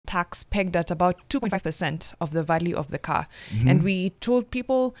tax pegged at about 2.5% of the value of the car. And we told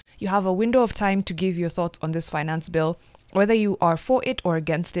people you have a window of time to give your thoughts on this finance bill. Whether you are for it or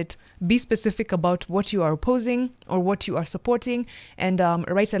against it, be specific about what you are opposing or what you are supporting, and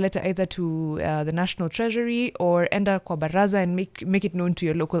write a letter either to the National Treasury or enda kwa baraza and make it known to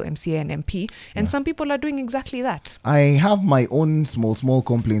your local MCA and MP. And some people are doing exactly that. I have my own small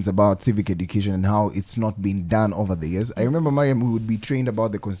complaints about civic education and how it's not been done over the years. I remember, Mariam, we would be trained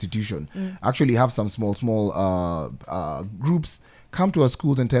about the Constitution. Actually have some small groups come to our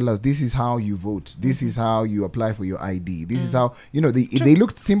schools and tell us this is how you vote, this is how you apply for your ID, this is how, they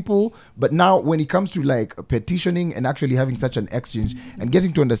looked simple, but now when it comes to like petitioning and actually having such an exchange and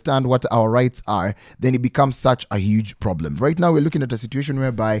getting to understand what our rights are, then it becomes such a huge problem. Right now we're looking at a situation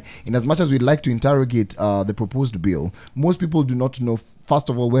whereby, in as much as we'd like to interrogate the proposed bill, most people do not know, first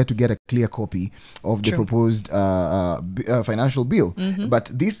of all, where to get a clear copy of the proposed financial bill.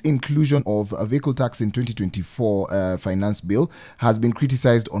 But this inclusion of a vehicle tax in 2024 finance bill has been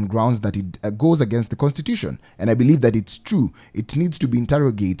criticized on grounds that it goes against the Constitution. And I believe that it's true. It needs to be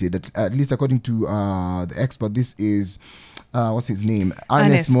interrogated, at least according to the expert. This is... what's his name?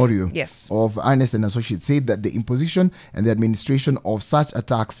 Ernest Morio of Ernest and Associates said that the imposition and the administration of such a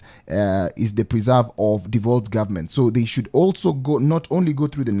tax is the preserve of devolved government. So they should also not only go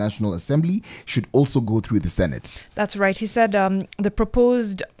through the National Assembly, should also go through the Senate. That's right. He said the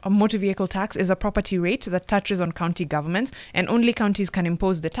proposed motor vehicle tax is a property rate that touches on county governments, and only counties can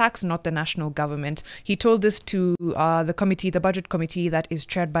impose the tax, not the national government. He told this to the budget committee that is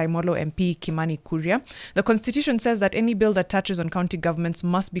chaired by Molo MP Kimani Kuria. The Constitution says that any bill that touches on county governments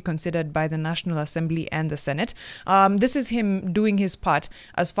must be considered by the National Assembly and the Senate. This is him doing his part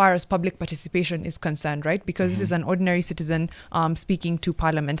as far as public participation is concerned, right? Because this is an ordinary citizen speaking to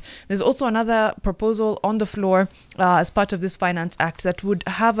Parliament. There's also another proposal on the floor as part of this Finance Act that would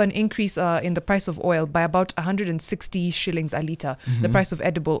have an increase in the price of oil by about 160 shillings a litre, the price of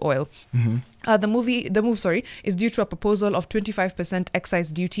edible oil. The move is due to a proposal of 25%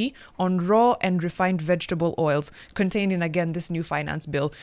 excise duty on raw and refined vegetable oils contained in, again, this new finance bill.